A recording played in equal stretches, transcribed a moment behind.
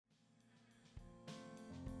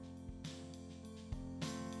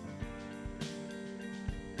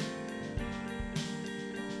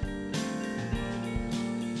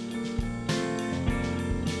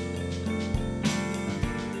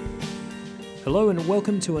Hello and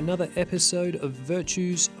welcome to another episode of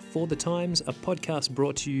Virtues for the Times, a podcast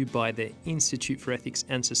brought to you by the Institute for Ethics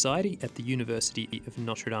and Society at the University of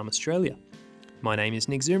Notre Dame, Australia. My name is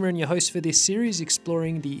Nick Zoomer and your host for this series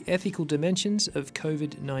exploring the ethical dimensions of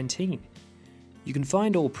COVID-19. You can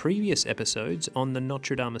find all previous episodes on the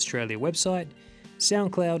Notre Dame Australia website,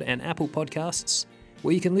 SoundCloud and Apple Podcasts,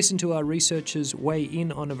 where you can listen to our researchers weigh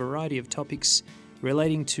in on a variety of topics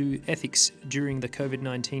relating to ethics during the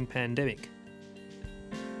COVID-19 pandemic.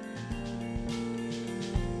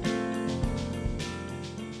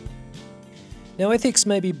 Now, ethics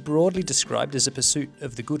may be broadly described as a pursuit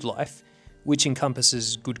of the good life, which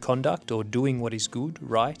encompasses good conduct or doing what is good,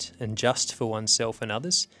 right, and just for oneself and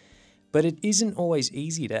others, but it isn't always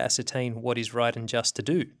easy to ascertain what is right and just to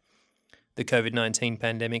do. The COVID-19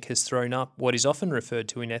 pandemic has thrown up what is often referred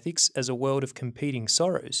to in ethics as a world of competing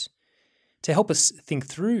sorrows. To help us think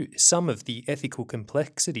through some of the ethical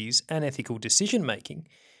complexities and ethical decision-making,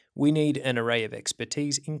 we need an array of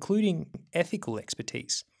expertise, including ethical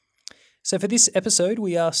expertise. So for this episode,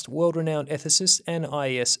 we asked world-renowned ethicist and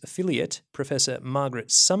IES affiliate, Professor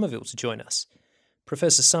Margaret Somerville, to join us.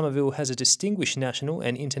 Professor Somerville has a distinguished national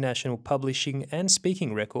and international publishing and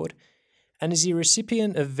speaking record, and is the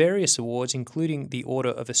recipient of various awards, including the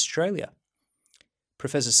Order of Australia.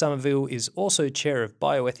 Professor Somerville is also Chair of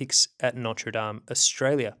Bioethics at Notre Dame,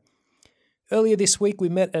 Australia. Earlier this week, we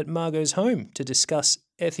met at Margot's home to discuss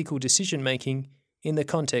ethical decision-making in the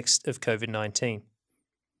context of COVID-19.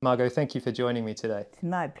 Margot, thank you for joining me today. It's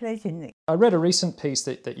my pleasure, Nick. I read a recent piece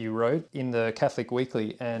that you wrote in the Catholic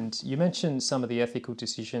Weekly, and you mentioned some of the ethical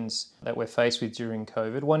decisions that we're faced with during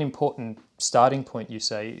COVID. One important starting point, you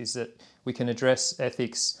say, is that we can address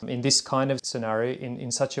ethics in this kind of scenario in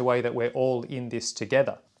such a way that we're all in this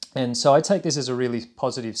together. And so I take this as a really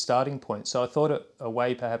positive starting point. So I thought a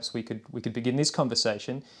way perhaps we could begin this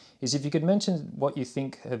conversation is if you could mention what you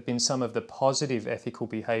think have been some of the positive ethical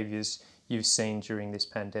behaviours you've seen during this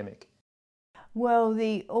pandemic. Well,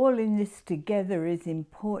 the all in this together is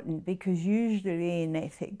important because usually in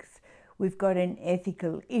ethics we've got an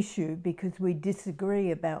ethical issue because we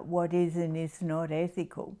disagree about what is and is not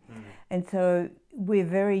ethical. And so we're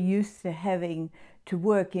very used to having to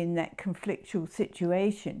work in that conflictual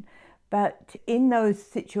situation. But in those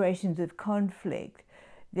situations of conflict,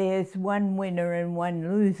 there's one winner and one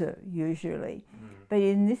loser usually. But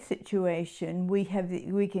in this situation, we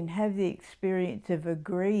can have the experience of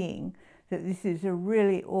agreeing that this is a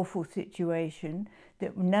really awful situation,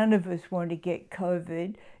 that none of us want to get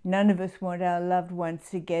COVID, none of us want our loved ones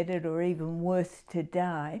to get it, or even worse, to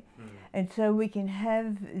die. And so we can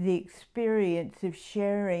have the experience of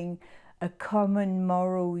sharing a common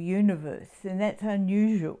moral universe, and that's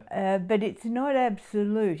unusual. But it's not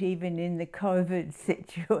absolute, even in the COVID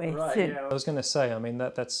situation. Right, yeah. I was going to say, I mean,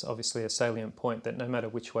 that's obviously a salient point, that no matter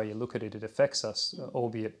which way you look at it, it affects us,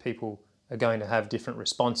 albeit people are going to have different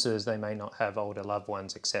responses. They may not have older loved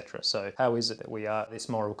ones, etc. So how is it that we are this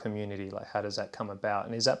moral community? Like, how does that come about?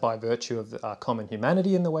 And is that by virtue of our common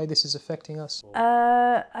humanity in the way this is affecting us?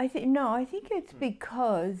 I think it's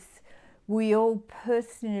because we all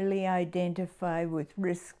personally identify with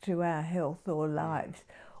risk to our health or lives.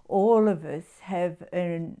 All of us have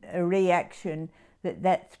a reaction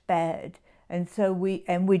that's bad, and so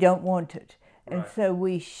we don't want it. And so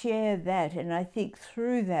we share that, and I think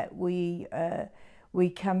through that we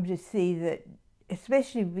come to see that,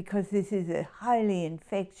 especially because this is a highly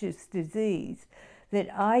infectious disease, that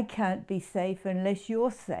I can't be safe unless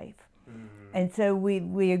you're safe. And so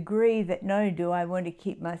we agree that not only do I want to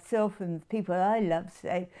keep myself and the people I love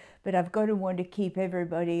safe, but I've got to want to keep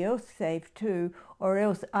everybody else safe too, or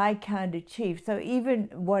else I can't achieve. So even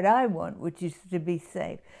what I want, which is to be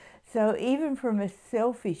safe. So even from a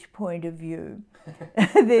selfish point of view,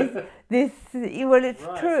 it's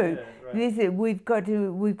true. Yeah, we've got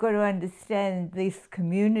to understand this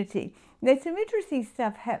community. There's some interesting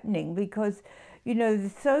stuff happening because, you know, the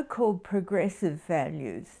so-called progressive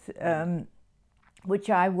values,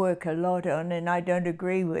 which I work a lot on, and I don't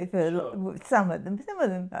agree with some of them. Some of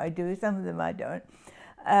them I do, some of them I don't.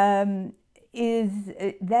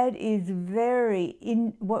 That is very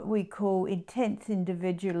in what we call intense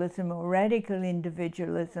individualism or radical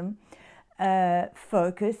individualism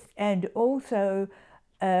focused, and also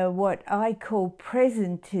what I call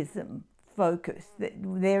presentism focused. That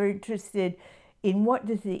they're interested in what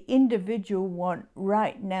does the individual want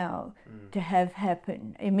right now to have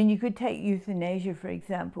happen. I mean, you could take euthanasia, for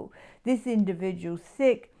example. This individual's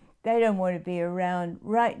sick, They don't want to be around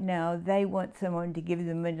right now. They want someone to give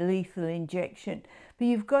them a lethal injection. But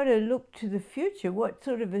you've got to look to the future. What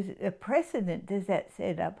sort of a precedent does that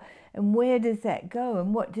set up? And where does that go?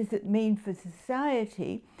 And what does it mean for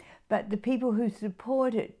society? But the people who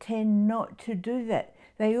support it tend not to do that.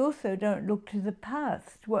 They also don't look to the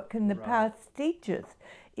past. What can the past teach us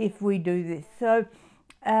if we do this? So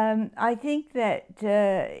I think that,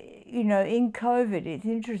 in COVID, it's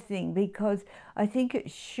interesting because I think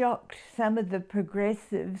it shocked some of the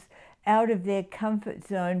progressives out of their comfort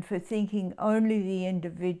zone for thinking only the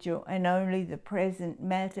individual and only the present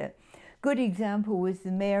matter. Good example was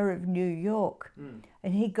the mayor of New York.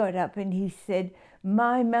 And he got up and he said,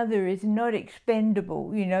 my mother is not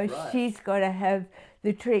expendable, she's got to have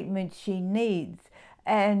the treatment she needs.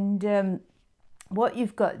 And what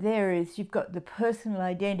you've got there is you've got the personal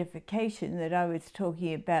identification that I was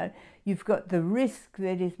talking about. You've got the risk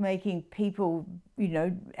that is making people,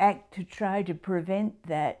 act to try to prevent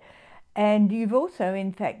that. And you've also,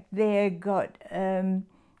 in fact, there got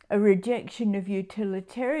a rejection of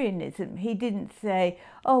utilitarianism. He didn't say,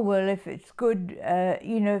 oh, well, if it's good,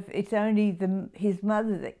 if it's only his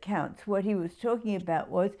mother that counts. What he was talking about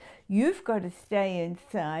was, you've got to stay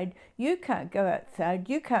inside, you can't go outside,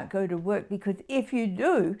 you can't go to work, because if you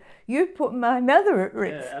do, you put my mother at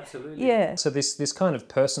risk. Yeah, absolutely. Yeah. So this kind of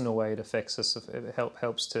personal way it affects us, it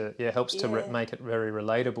helps to make it very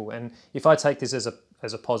relatable. And if I take this as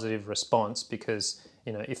a positive response, because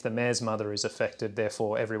if the mayor's mother is affected,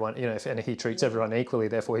 therefore everyone, and he treats everyone equally,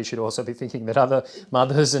 therefore he should also be thinking that other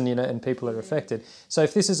mothers and people are affected. So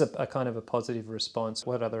if this is a kind of a positive response,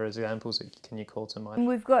 what other examples can you call to mind?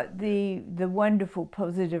 We've got the wonderful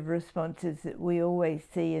positive responses that we always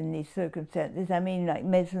see in these circumstances. I mean, like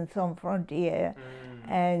Médecins Sans Frontières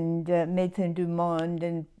and Médecins du Monde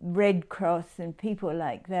and Red Cross and people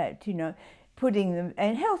like that, putting them,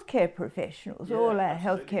 and healthcare professionals, all our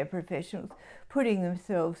healthcare professionals, putting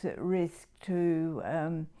themselves at risk to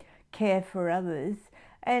care for others.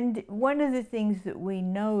 And one of the things that we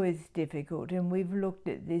know is difficult, and we've looked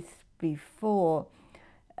at this before,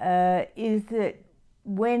 is that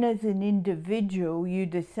when as an individual you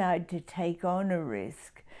decide to take on a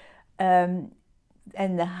risk, and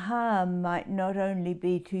the harm might not only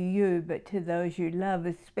be to you but to those you love,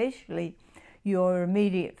 especially your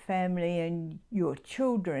immediate family and your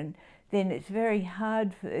children, then it's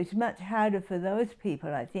much harder for those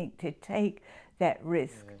people, I think, to take that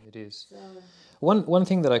risk. Yeah, it is. So. One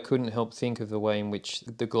thing that I couldn't help think of the way in which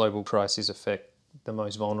the global crises affect the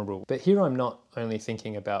most vulnerable. But here I'm not only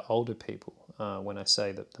thinking about older people when I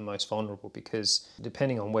say that the most vulnerable, because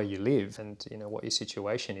depending on where you live and what your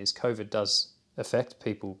situation is, COVID does affect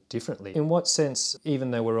people differently. In what sense, even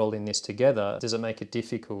though we're all in this together, does it make it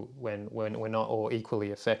difficult when we're not all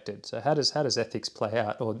equally affected? So how does ethics play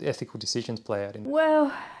out, or ethical decisions play out?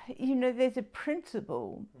 Well, there's a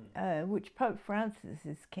principle which Pope Francis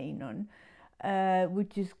is keen on,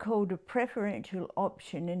 which is called a preferential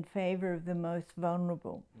option in favour of the most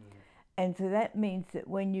vulnerable. And so that means that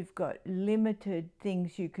when you've got limited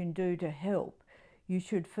things you can do to help, you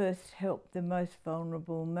should first help the most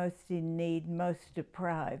vulnerable, most in need, most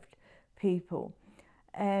deprived people.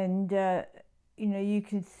 And, you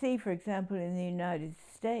can see, for example, in the United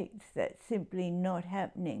States, that's simply not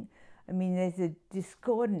happening. I mean, there's a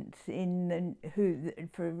discordance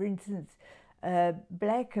for instance,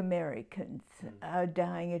 Black Americans are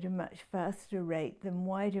dying at a much faster rate than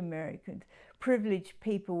white Americans. Privileged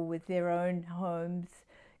people with their own homes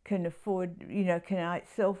can afford, can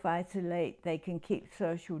self-isolate, they can keep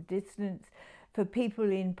social distance. For people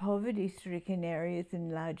in poverty-stricken areas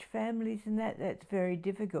and large families and that's very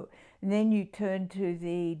difficult. And then you turn to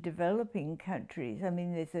the developing countries. I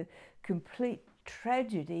mean, there's a complete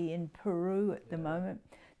tragedy in Peru at the moment.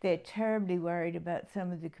 They're terribly worried about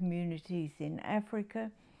some of the communities in Africa.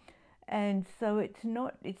 And so it's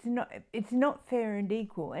not fair and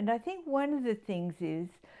equal. And I think one of the things is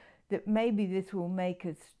that maybe this will make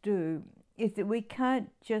us do is that we can't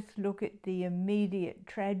just look at the immediate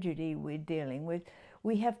tragedy we're dealing with.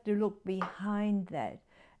 We have to look behind that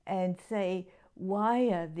and say, why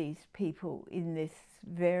are these people in this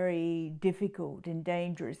very difficult and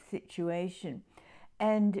dangerous situation?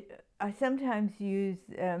 And I sometimes use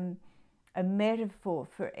a metaphor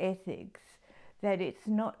for ethics, that it's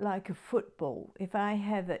not like a football. If I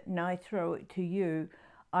have it and I throw it to you,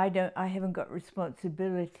 I haven't got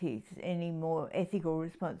responsibilities anymore, ethical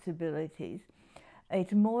responsibilities.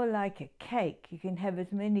 It's more like a cake. You can have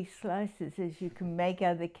as many slices as you can make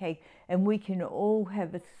out of the cake, and we can all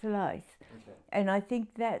have a slice. Okay. And I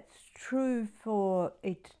think that's true for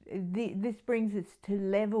it. This brings us to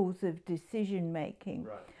levels of decision making.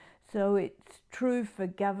 Right. So it's true for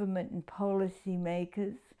government and policy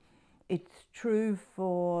makers. It's true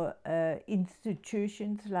for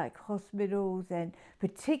institutions like hospitals and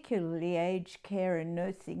particularly aged care and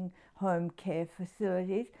nursing home care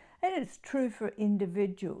facilities. And it's true for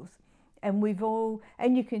individuals. And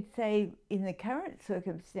and you can say in the current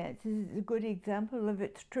circumstances, it's a good example of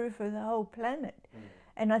it's true for the whole planet.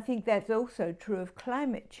 And I think that's also true of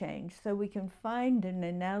climate change. So we can find an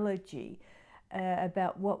analogy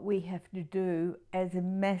about what we have to do as a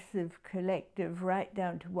massive collective, right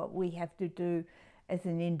down to what we have to do as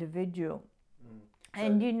an individual.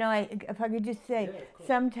 And if I could just say,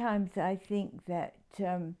 sometimes I think that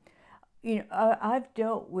I've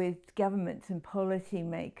dealt with governments and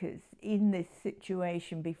policymakers in this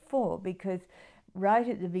situation before, because right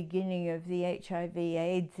at the beginning of the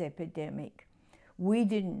HIV/AIDS epidemic, we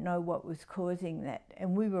didn't know what was causing that,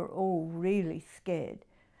 and we were all really scared.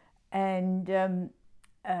 And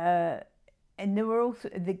there were also,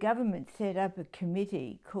 the government set up a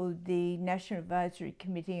committee called the National Advisory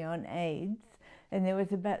Committee on AIDS, and there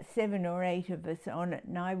was about 7 or 8 of us on it,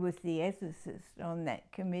 and I was the ethicist on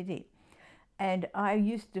that committee. And I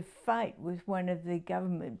used to fight with one of the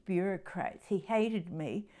government bureaucrats. He hated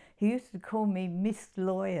me. He used to call me Miss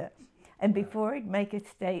Lawyer. And before he'd make a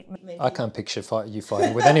statement... I can't picture you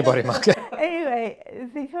fighting with anybody, Mark. Anyway,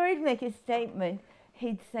 before he'd make a statement,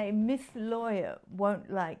 he'd say, Miss Lawyer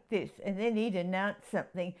won't like this. And then he'd announce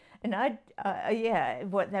something. And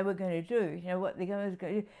what they were going to do, what the government was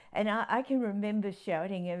going to do. And I can remember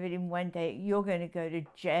shouting at him one day, you're going to go to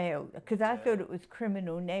jail, because I thought it was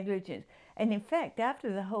criminal negligence. And in fact,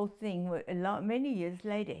 after the whole thing, many years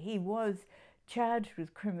later, he was charged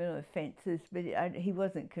with criminal offences, but he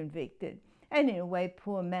wasn't convicted. And in a way,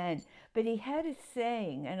 poor man. But he had a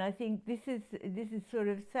saying, and I think this is sort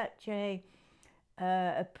of such a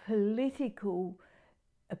political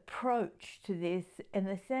approach to this. And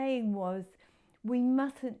the saying was, we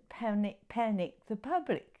mustn't panic the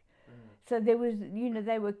public. So there was,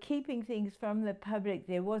 they were keeping things from the public.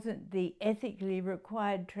 There wasn't the ethically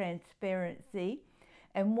required transparency.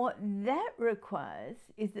 And what that requires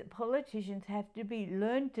is that politicians have to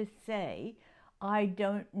learn to say, I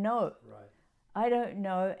don't know. Right. I don't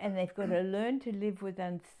know, and they've got to learn to live with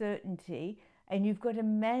uncertainty, and you've got to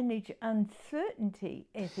manage uncertainty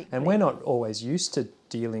ethically. And we're not always used to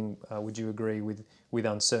dealing, would you agree, with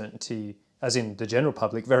uncertainty, as in the general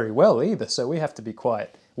public, very well either. So we have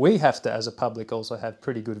to, as a public, also have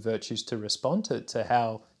pretty good virtues to respond to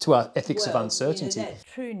our ethics of uncertainty. That's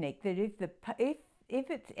true, Nick, that if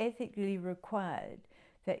it's ethically required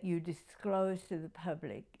that you disclose to the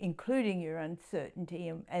public, including your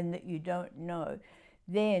uncertainty and that you don't know,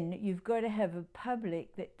 then you've got to have a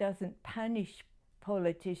public that doesn't punish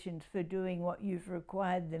politicians for doing what you've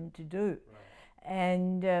required them to do. Right.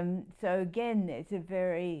 And so again, there's a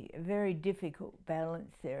very, very difficult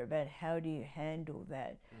balance there about how do you handle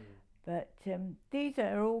that. But these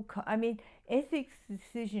are all, ethics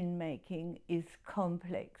decision making is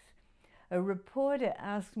complex. A reporter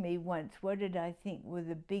asked me once, what did I think were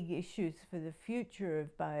the big issues for the future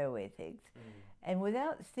of bioethics? And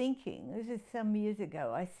without thinking, this is some years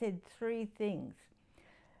ago, I said 3 things.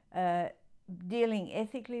 Dealing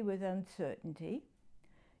ethically with uncertainty,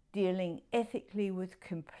 dealing ethically with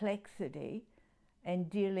complexity, and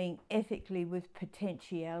dealing ethically with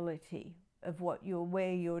potentiality of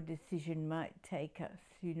where your decision might take us,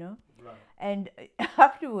 Right. And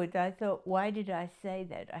afterwards I thought, why did I say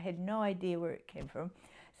that? I had no idea where it came from.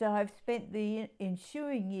 So I've spent the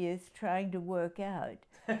ensuing years trying to work out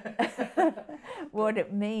what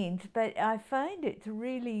it means. But I find it's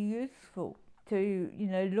really useful to,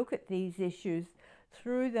 look at these issues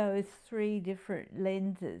through those 3 different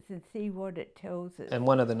lenses and see what it tells us. And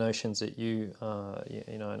one of the notions that you,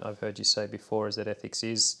 and I've heard you say before, is that ethics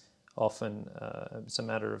is often it's a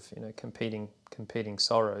matter of competing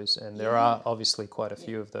sorrows, and there are obviously quite a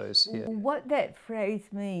few of those here. What that phrase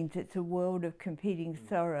means, it's a world of competing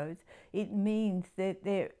sorrows. It means that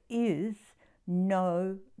there is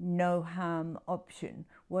no harm option.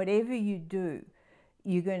 Whatever you do,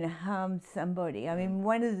 you're going to harm somebody.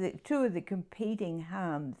 Two of the competing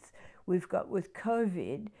harms we've got with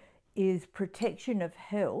COVID is protection of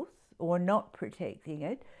health or not protecting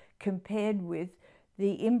it, compared with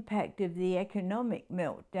the impact of the economic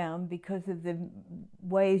meltdown because of the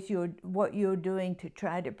ways what you're doing to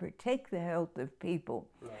try to protect the health of people.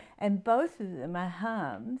 Right. And both of them are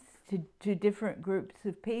harms to different groups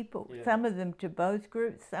of people. Yeah. Some of them to both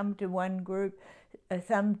groups, some to one group,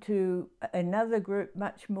 some to another group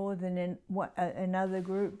much more than another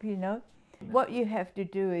group, What you have to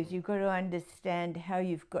do is you've got to understand how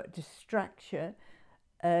you've got to structure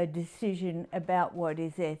decision about what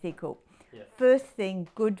is ethical. Yeah. First thing,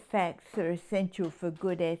 good facts are essential for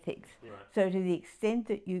good ethics. Right. So to the extent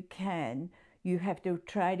that you can, you have to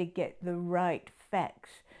try to get the right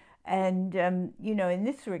facts. And, in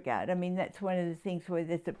this regard, that's one of the things where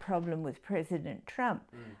there's a problem with President Trump.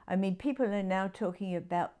 People are now talking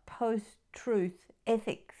about post-truth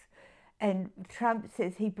ethics. And Trump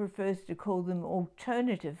says he prefers to call them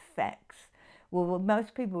alternative facts. Well,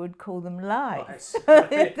 most people would call them lies.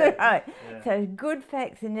 That's right. Yeah. So good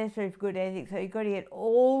facts are necessary for good ethics. So you've got to get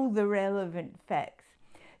all the relevant facts.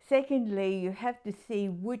 Secondly, you have to see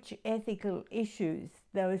which ethical issues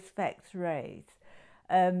those facts raise.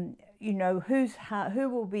 Who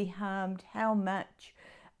will be harmed, how much,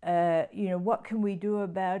 what can we do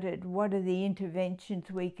about it, what are the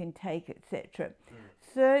interventions we can take, etc.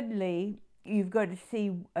 Thirdly, you've got to see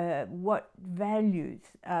what values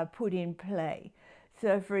are put in play.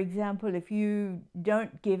 So, for example, if you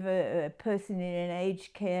don't give a person in an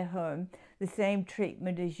aged care home the same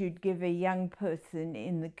treatment as you'd give a young person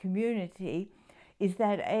in the community, is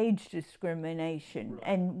that age discrimination?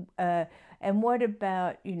 Right. And what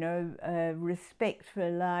about, respect for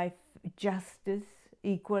life, justice,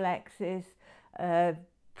 equal access,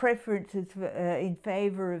 preferences in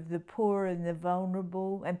favour of the poor and the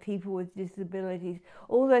vulnerable and people with disabilities,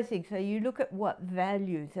 all those things. So you look at what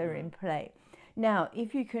values are in play. Now,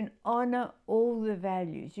 if you can honour all the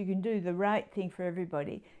values, you can do the right thing for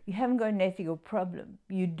everybody. You haven't got an ethical problem.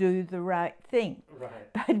 You do the right thing. Right.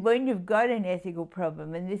 But when you've got an ethical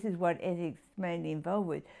problem, and this is what ethics is mainly involved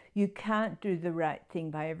with, you can't do the right thing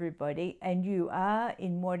by everybody, and you are,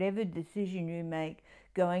 in whatever decision you make,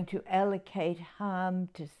 going to allocate harm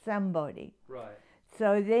to somebody. Right.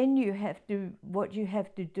 So then what you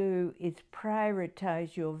have to do is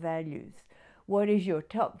prioritise your values. What is your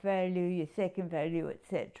top value, your second value,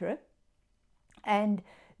 etc. And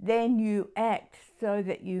then you act so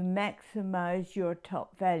that you maximise your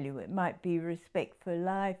top value. It might be respect for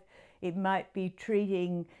life, it might be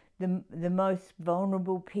treating the most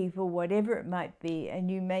vulnerable people, whatever it might be,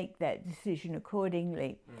 and you make that decision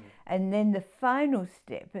accordingly. And then the final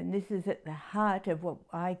step, and this is at the heart of what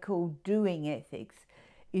I call doing ethics,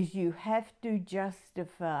 is you have to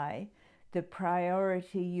justify the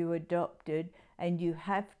priority you adopted, and you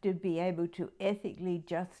have to be able to ethically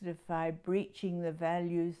justify breaching the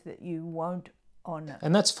values that you won't honour.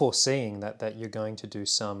 And that's foreseeing that you're going to do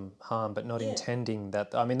some harm, but not intending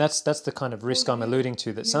that. That's the kind of risk I'm alluding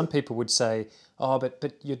to, that some people would say, oh,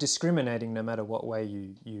 but you're discriminating no matter what way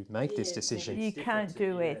you make this decision. You can't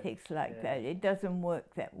do ethics like that. It doesn't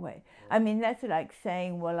work that way. That's like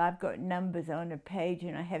saying, well, I've got numbers on a page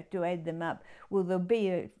and I have to add them up. Well,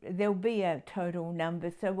 there'll be a total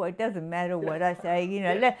number, so it doesn't matter what I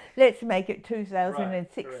say. Let's make it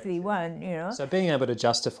 2061. So being able to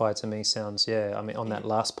justify, to me, sounds on that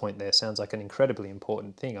last point there, sounds like an incredibly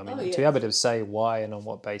important thing. To be able to say why and on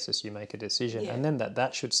what basis you make a decision, and then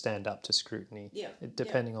that should stand up to scrutiny,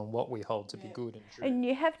 depending on what we hold to be good and true. And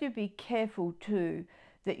you have to be careful too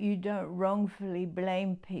that you don't wrongfully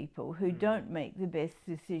blame people who don't make the best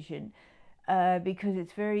decision, because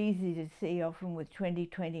it's very easy to see, often with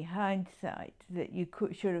 20/20 hindsight, that you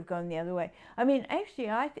should have gone the other way. Actually,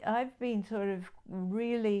 I've been sort of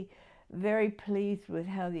really very pleased with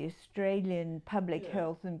how the Australian public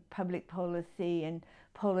health and public policy and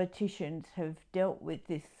politicians have dealt with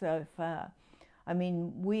this so far.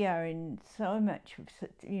 We are in so much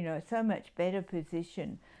better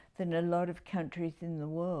position than a lot of countries in the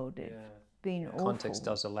world. It's been awful. Context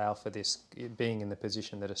does allow for this, being in the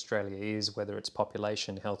position that Australia is, whether it's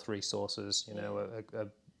population, health resources, a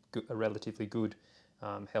relatively good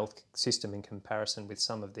health system in comparison with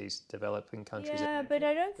some of these developing countries. Yeah, but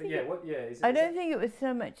I don't think I don't think it was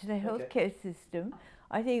so much the healthcare system.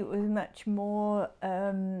 I think it was much more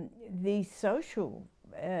the social,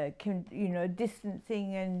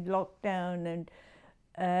 distancing and lockdown,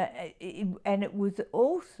 and it was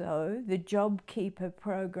also the JobKeeper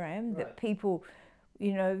program that people,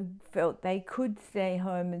 felt they could stay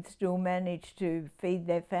home and still manage to feed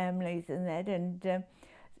their families and that. And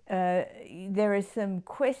there are some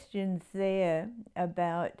questions there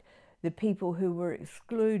about the people who were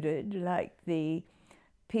excluded, like the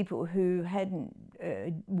people who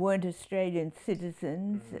weren't Australian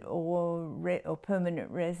citizens or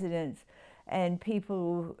permanent residents, and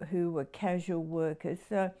people who were casual workers.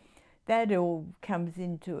 So that all comes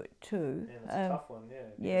into it too. Yeah, that's a tough one.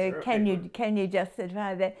 Can you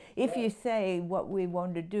justify that? If you say what we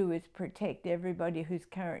want to do is protect everybody who's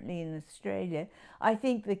currently in Australia, I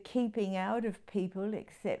think the keeping out of people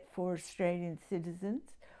except for Australian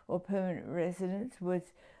citizens or permanent residents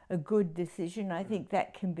was a good decision. I think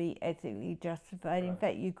that can be ethically justified. In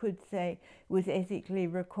fact, you could say it was ethically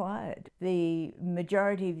required. The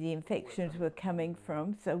majority of the infections were coming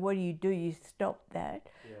from, so what do? You stop that.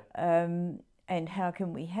 And how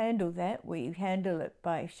can we handle that? We handle it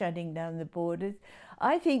by shutting down the borders.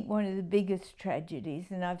 I think one of the biggest tragedies,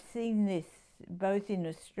 and I've seen this both in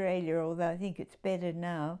Australia, although I think it's better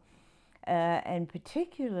now, and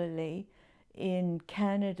particularly in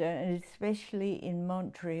Canada, and especially in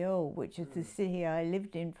Montreal, which is the city I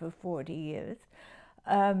lived in for 40 years,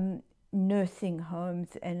 nursing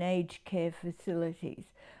homes and aged care facilities.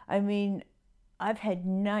 I mean, I've had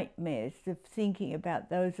nightmares of thinking about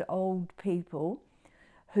those old people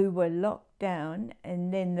who were locked down,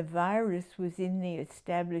 and then the virus was in the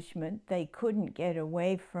establishment. They couldn't get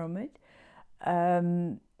away from it.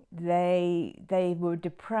 They were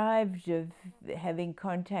deprived of having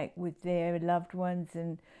contact with their loved ones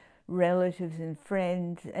and relatives and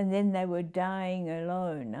friends, and then they were dying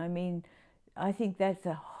alone. I mean, I think that's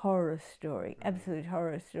a horror story, absolute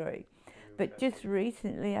horror story. But just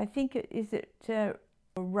recently, I think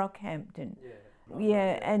Rockhampton.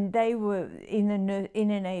 Yeah, and they were in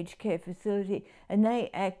an aged care facility, and they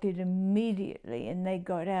acted immediately, and they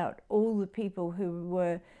got out all the people who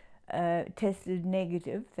were tested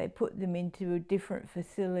negative. They put them into different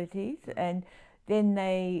facilities, and then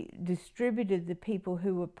they distributed the people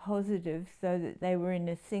who were positive so that they were in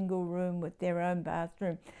a single room with their own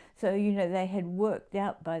bathroom. So, you know, they had worked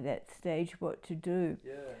out by that stage what to do.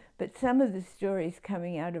 Yeah. But some of the stories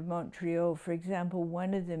coming out of Montreal, for example,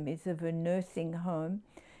 one of them is of a nursing home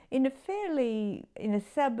in a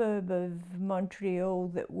suburb of Montreal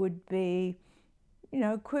that would be, you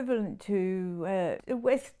know, equivalent to a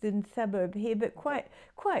western suburb here, but quite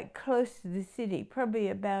close to the city, probably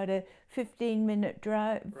about a 15-minute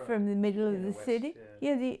drive from the middle of the city.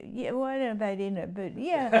 Yeah, well, I don't know about inner, but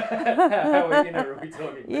yeah. How inner are we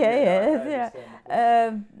talking?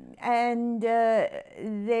 And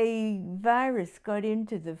the virus got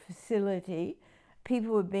into the facility.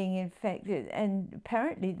 People were being infected, and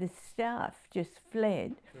apparently the staff just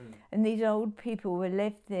fled. And these old people were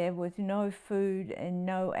left there with no food and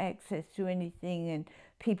no access to anything, and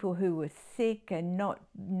people who were sick and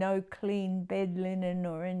no clean bed linen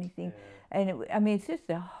or anything. And I mean, it's just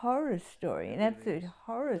a horror story, an absolute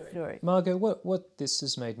horror story. Margot, what this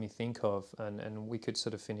has made me think of, and we could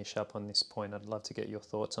sort of finish up on this point, I'd love to get your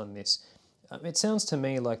thoughts on this. It sounds to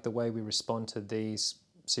me like the way we respond to these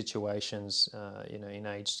situations, in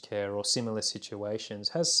aged care or similar situations,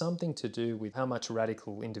 has something to do with how much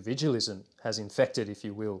radical individualism has infected, if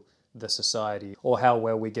you will, the society, or how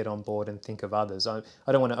well we get on board and think of others. I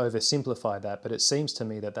don't want to oversimplify that, but it seems to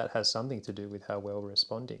me that has something to do with how well we're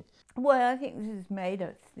responding. Well, I think this has made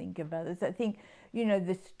us think of others. I think, you know,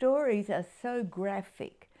 the stories are so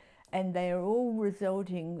graphic, and they are all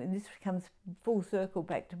resulting, and this comes full circle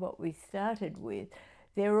back to what we started with,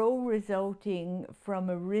 they're all resulting from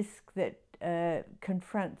a risk that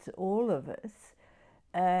confronts all of us.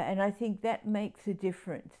 And I think that makes a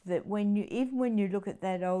difference, that even when you look at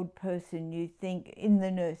that old person, you think, in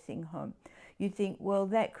the nursing home, you think, well,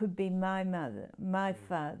 that could be my mother, my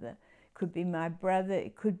father, could be my brother,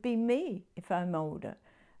 it could be me if I'm older.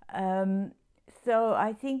 So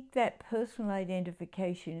I think that personal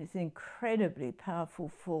identification is an incredibly powerful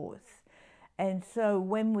force. And so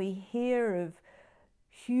when we hear of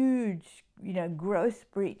huge, gross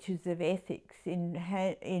breaches of ethics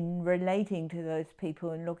in relating to those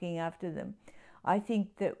people and looking after them, I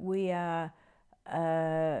think that we are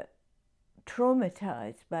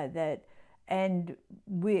traumatized by that. And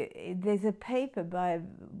there's a paper by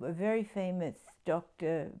a very famous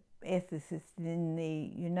doctor ethicist in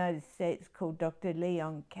the United States called Dr.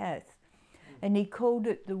 Leon Kass, and he called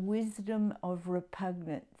it the wisdom of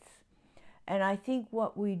repugnance. And I think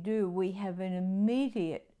what we do, we have an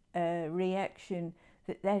immediate reaction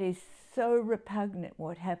that is so repugnant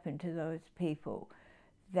what happened to those people,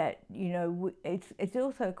 that, it's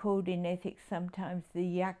also called in ethics sometimes the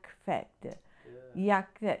yuck factor. Yuck,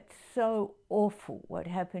 that's so awful what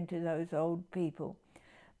happened to those old people.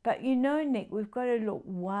 But Nick, we've got to look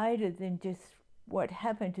wider than just what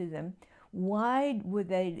happened to them. Why were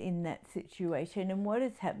they in that situation, and what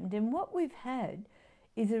has happened? And what we've had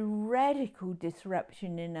is a radical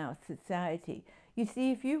disruption in our society. You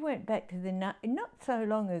see, if you went back to not so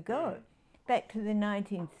long ago, back to the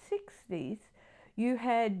 1960s, you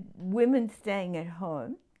had women staying at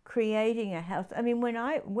home, creating a house. I mean,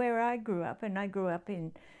 where I grew up, and I grew up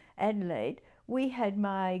in Adelaide, we had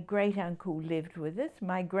my great uncle lived with us.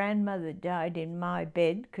 My grandmother died in my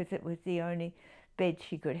bed because it was the only bed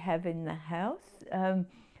she could have in the house.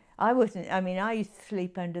 I wasn't, I mean, I used to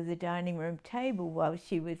sleep under the dining room table while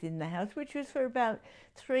she was in the house, which was for about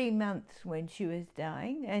 3 months when she was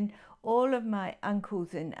dying. And all of my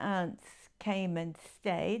uncles and aunts came and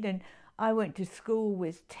stayed, and I went to school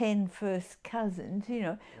with 10 first cousins.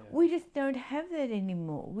 We just don't have that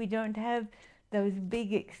anymore. We don't have those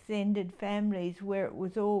big extended families where it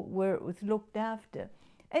was looked after.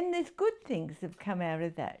 And there's good things have come out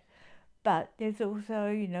of that. But there's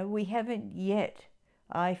also, we haven't yet,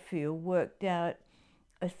 I feel, worked out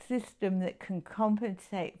a system that can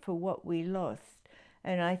compensate for what we lost.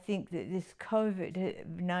 And I think that this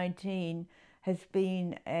COVID-19 has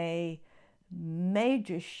been a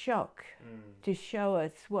major shock to show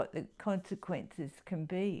us what the consequences can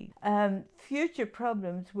be. Future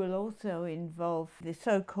problems will also involve the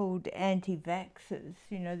so-called anti-vaxxers,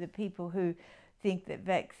 the people who think that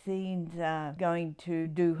vaccines are going to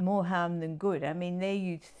do more harm than good. I mean, there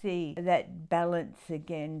you see that balance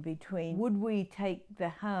again between, would we take the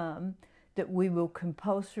harm that we will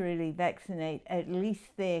compulsorily vaccinate at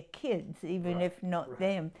least their kids, even if not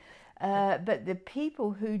them. But the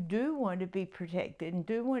people who do want to be protected and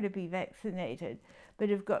do want to be vaccinated, but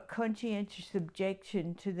have got conscientious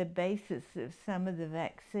objection to the basis of some of the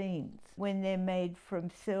vaccines, when they're made from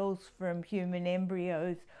cells from human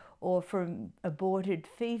embryos or from aborted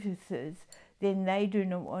fetuses, then they do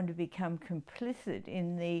not want to become complicit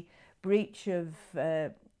in the breach of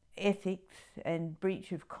ethics and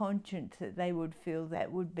breach of conscience that they would feel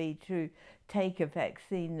that would be to take a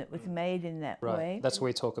vaccine that was made in that way. That's what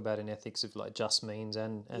we talk about in ethics of like just means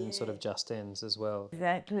and sort of just ends as well.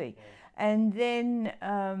 Exactly. And then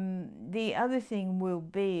the other thing will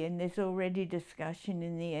be, and there's already discussion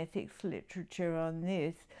in the ethics literature on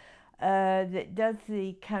this, that does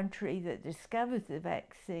the country that discovers the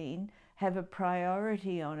vaccine have a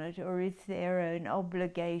priority on it, or is there an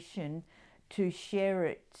obligation to share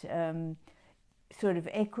it sort of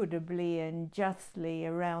equitably and justly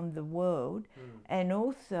around the world? And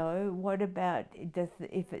also, what about,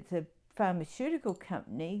 if it's a pharmaceutical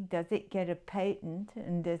company, does it get a patent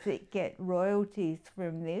and does it get royalties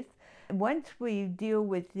from this? Once we deal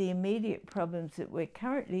with the immediate problems that we're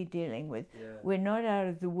currently dealing with, we're not out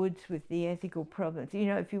of the woods with the ethical problems.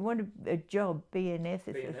 If you want a job, be an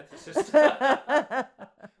ethicist.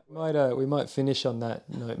 We might finish on that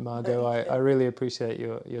note, Margot. I really appreciate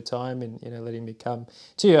your time and letting me come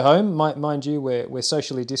to your home. Mind you, we're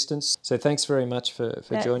socially distanced, so thanks very much for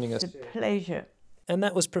joining us. It's a pleasure. And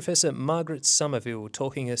that was Professor Margaret Somerville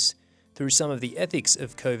talking us through some of the ethics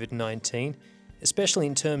of COVID-19, especially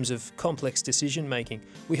in terms of complex decision making.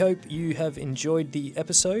 We hope you have enjoyed the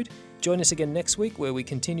episode. Join us again next week where we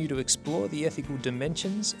continue to explore the ethical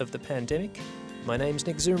dimensions of the pandemic. My name's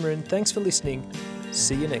Nick Zoomer and thanks for listening.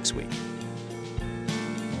 See you next week.